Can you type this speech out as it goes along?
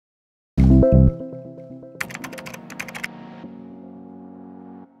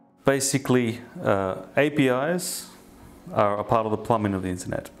Basically, APIs are a part of the plumbing of the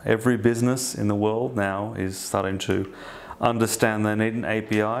internet. Every business in the world now is starting to understand they need an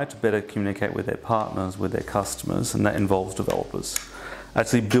API to better communicate with their partners, with their customers, and that involves developers.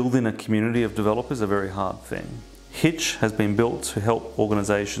 Actually, building a community of developers is a very hard thing. Hitch has been built to help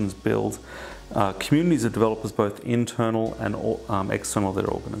organizations build communities of developers, both internal and external to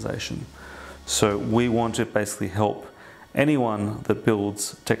their organization. So we want to basically help anyone that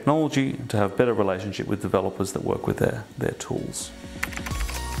builds technology to have better relationship with developers that work with their tools.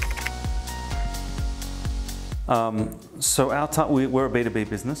 So we're a B2B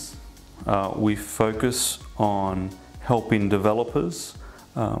business. We focus on helping developers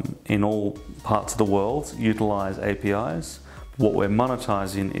in all parts of the world utilize APIs. What we're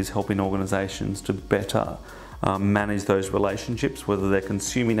monetizing is helping organizations to better manage those relationships, whether they're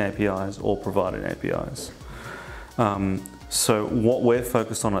consuming APIs or providing APIs. So what we're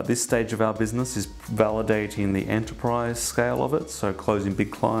focused on at this stage of our business is validating the enterprise scale of it, so closing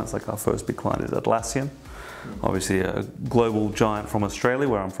big clients, like our first big client is Atlassian, obviously a global giant from Australia,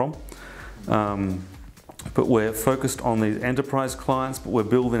 where I'm from. But we're focused on these enterprise clients, but we're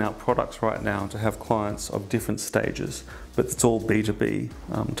building out products right now to have clients of different stages, but it's all B2B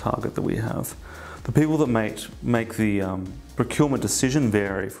target that we have. The people that make the procurement decision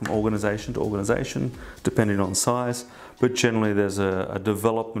vary from organization to organization, depending on size, but generally there's a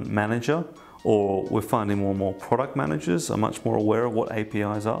development manager, or we're finding more and more product managers are much more aware of what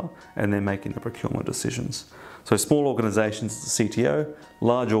APIs are, and they're making the procurement decisions. So small organizations, it's the CTO,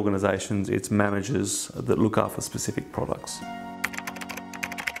 large organizations, it's managers that look after specific products.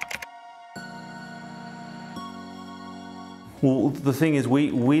 Well, the thing is,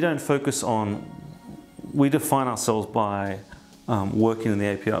 we don't focus on, we define ourselves by working in the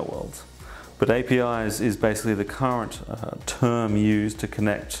API world. But APIs is basically the current term used to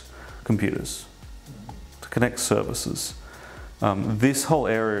connect computers, to connect services. This whole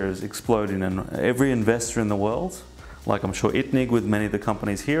area is exploding, and every investor in the world, like I'm sure ITNIG with many of the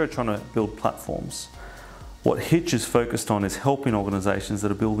companies here, are trying to build platforms. What Hitch is focused on is helping organizations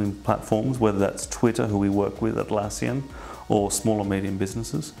that are building platforms, whether that's Twitter, who we work with, Atlassian, or small or medium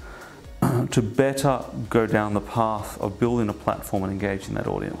businesses, to better go down the path of building a platform and engaging that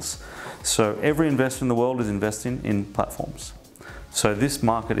audience. So every investor in the world is investing in platforms. So this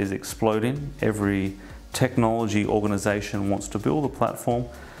market is exploding. Every technology organization wants to build a platform.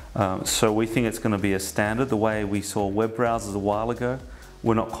 So we think it's going to be a standard. The way we saw web browsers a while ago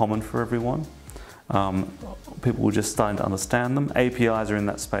were not common for everyone. People were just starting to understand them. APIs are in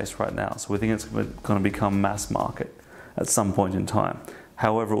that space right now. So we think it's going to become mass market at some point in time.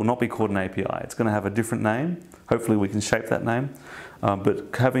 However, it will not be called an API. It's going to have a different name. Hopefully we can shape that name.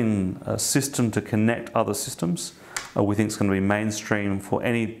 But having a system to connect other systems, we think it's going to be mainstream for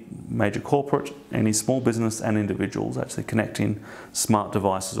any major corporate, any small business and individuals actually connecting smart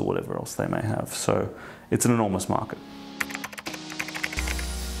devices or whatever else they may have. So it's an enormous market.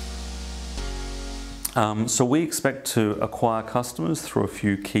 So we expect to acquire customers through a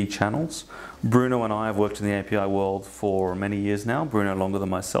few key channels. Bruno and I have worked in the API world for many years now. Bruno longer than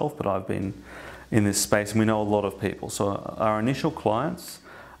myself, but I've been in this space and we know a lot of people. So our initial clients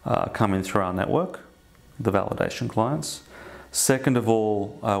come in through our network, the validation clients. Second of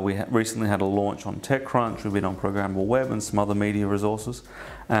all, we recently had a launch on TechCrunch. We've been on Programmable Web and some other media resources.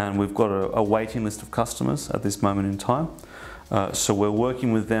 And we've got a waiting list of customers at this moment in time. So we're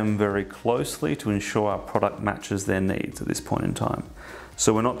working with them very closely to ensure our product matches their needs at this point in time.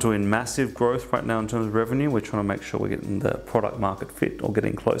 So we're not doing massive growth right now in terms of revenue. We're trying to make sure we're getting the product market fit or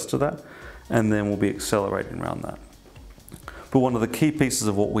getting close to that. And then we'll be accelerating around that. But one of the key pieces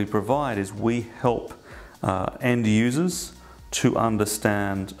of what we provide is we help end users to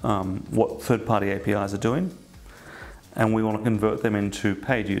understand what third-party APIs are doing. And we want to convert them into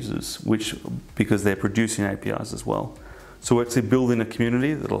paid users, because they're producing APIs as well. So we're actually building a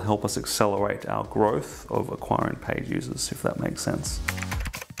community that'll help us accelerate our growth of acquiring paid users, if that makes sense.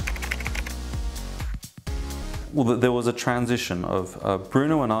 Well, there was a transition of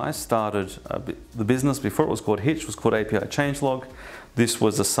Bruno and I started the business before it was called Hitch, was called API Changelog. This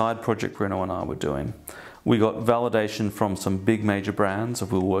was a side project Bruno and I were doing. We got validation from some big major brands.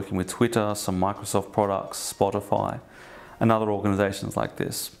 We were working with Twitter, some Microsoft products, Spotify, and other organizations like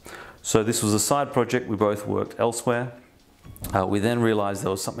this. So this was a side project. We both worked elsewhere. We then realized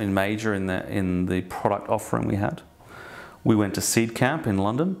there was something major in the product offering we had. We went to Seed Camp in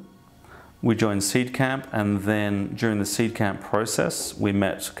London. We joined Seed Camp, and then during the Seed Camp process, we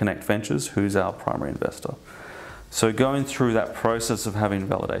met Connect Ventures, who's our primary investor. So going through that process of having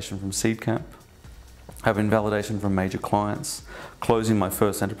validation from Seed Camp, having validation from major clients, closing my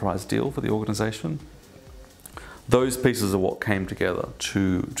first enterprise deal for the organization, those pieces are what came together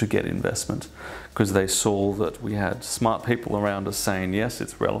to get investment, because they saw that we had smart people around us saying, yes,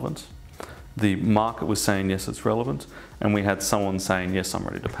 it's relevant. The market was saying, yes, it's relevant. And we had someone saying, yes, I'm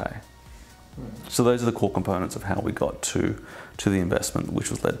ready to pay. So those are the core components of how we got to the investment, which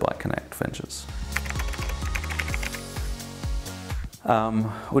was led by Connect Ventures.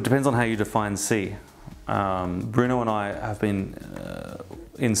 Well, it depends on how you define C. Bruno and I have been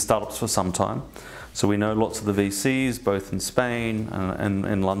in startups for some time, so we know lots of the VCs, both in Spain and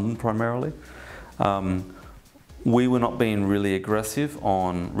in London primarily. We were not being really aggressive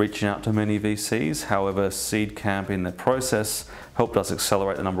on reaching out to many VCs. However, Seed Camp in the process helped us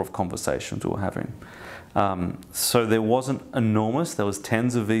accelerate the number of conversations we were having. So there wasn't enormous, there was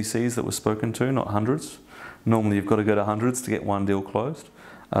tens of VCs that were spoken to, not hundreds. Normally you've got to go to hundreds to get one deal closed.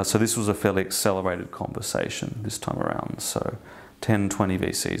 So this was a fairly accelerated conversation this time around. So 10, 20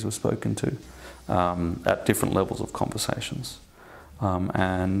 VCs were spoken to at different levels of conversations.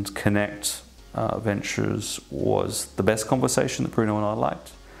 And Connect Ventures was the best conversation that Bruno and I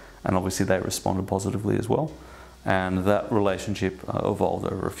liked. And obviously they responded positively as well. And that relationship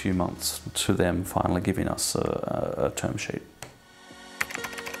evolved over a few months to them finally giving us a term sheet.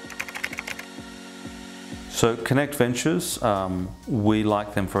 So Connect Ventures, we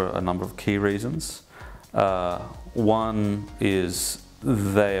like them for a number of key reasons. One is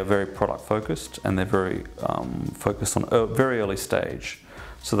they are very product focused and they're very focused on a very early stage.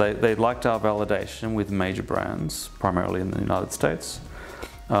 So they liked our validation with major brands, primarily in the United States.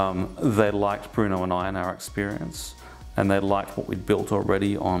 They liked Bruno and I and our experience, and they liked what we'd built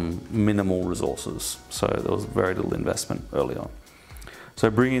already on minimal resources. So there was very little investment early on. So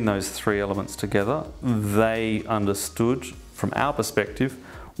bringing those three elements together, they understood from our perspective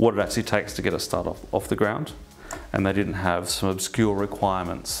what it actually takes to get a startup off the ground. And they didn't have some obscure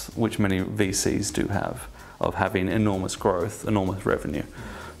requirements, which many VCs do have, of having enormous growth, enormous revenue.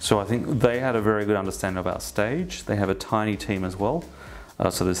 So I think they had a very good understanding of our stage. They have a tiny team as well.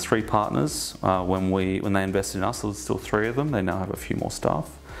 So there's 3 partners. When they invested in us, there was still 3 of them. They now have a few more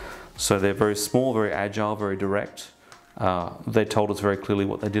staff. So they're very small, very agile, very direct. They told us very clearly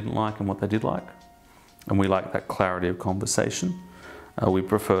what they didn't like and what they did like. And we like that clarity of conversation. We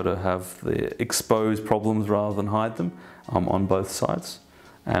prefer to have the exposed problems rather than hide them on both sides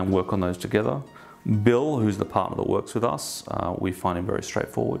and work on those together. Bill, who's the partner that works with us, we find him very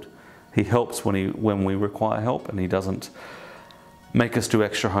straightforward. He helps when we require help, and he doesn't make us do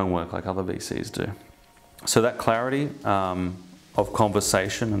extra homework like other VCs do. So that clarity of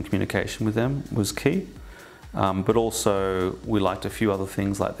conversation and communication with them was key. But also we liked a few other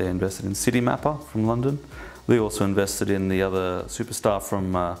things, like they invested in Citymapper from London. They also invested in the other superstar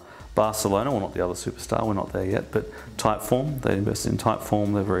from Barcelona, well not the other superstar, we're not there yet, but Typeform. They invested in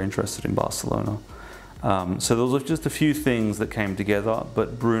Typeform, they're very interested in Barcelona. So there was just a few things that came together,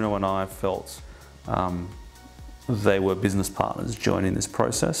 but Bruno and I felt they were business partners joining this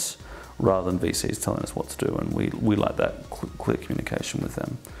process rather than VCs telling us what to do, and we like that clear communication with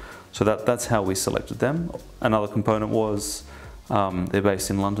them. So that's how we selected them. Another component was they're based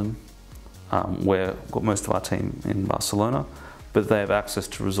in London. We've got most of our team in Barcelona, but they have access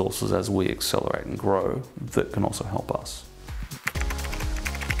to resources as we accelerate and grow that can also help us.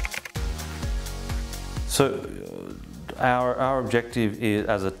 So our objective is,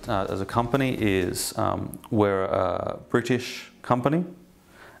 as a company is we're a British company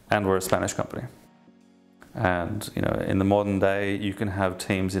and we're a Spanish company. And in the modern day, you can have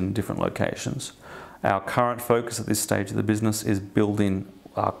teams in different locations. Our current focus at this stage of the business is building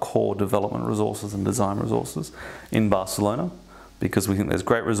our core development resources and design resources in Barcelona, because we think there's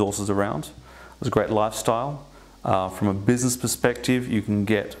great resources around. There's a great lifestyle. From a business perspective, you can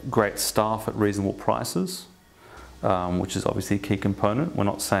get great staff at reasonable prices, which is obviously a key component. We're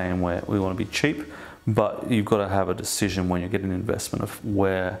not saying we want to be cheap, but you've got to have a decision when you're getting an investment of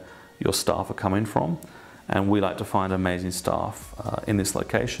where your staff are coming from. And we like to find amazing staff in this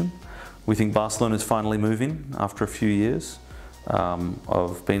location. We think Barcelona is finally moving after a few years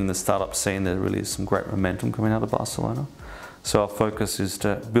of being in the startup scene. There really is some great momentum coming out of Barcelona. So our focus is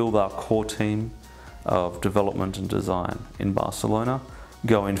to build our core team of development and design in Barcelona.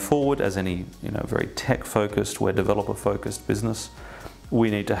 Going forward, as any very tech-focused, we're developer-focused business, we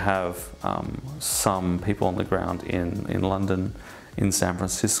need to have some people on the ground in London, in San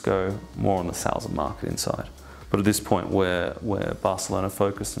Francisco, more on the sales and marketing side. But at this point, we're Barcelona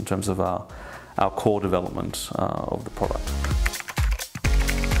focused in terms of our core development of the product.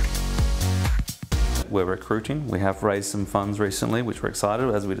 we're recruiting. We have raised some funds recently, which we're excited,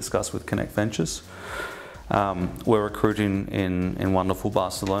 as we discussed with Connect Ventures. We're recruiting in wonderful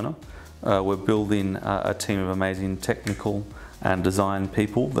Barcelona. We're building a team of amazing technical and design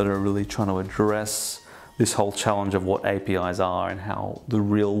people that are really trying to address this whole challenge of what APIs are and how the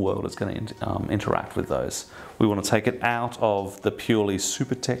real world is going to interact with those. We want to take it out of the purely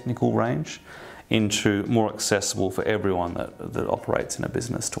super technical range into more accessible for everyone that operates in a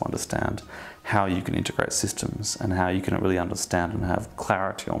business to understand how you can integrate systems and how you can really understand and have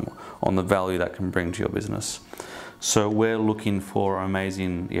clarity on the value that can bring to your business. So we're looking for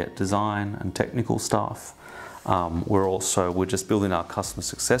amazing design and technical staff. We're just building our customer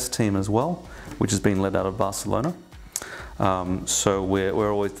success team as well, which has been led out of Barcelona. So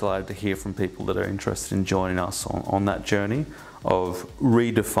we're always delighted to hear from people that are interested in joining us on that journey of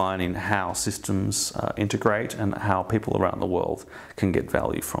redefining how systems integrate and how people around the world can get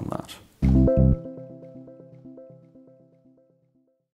value from that.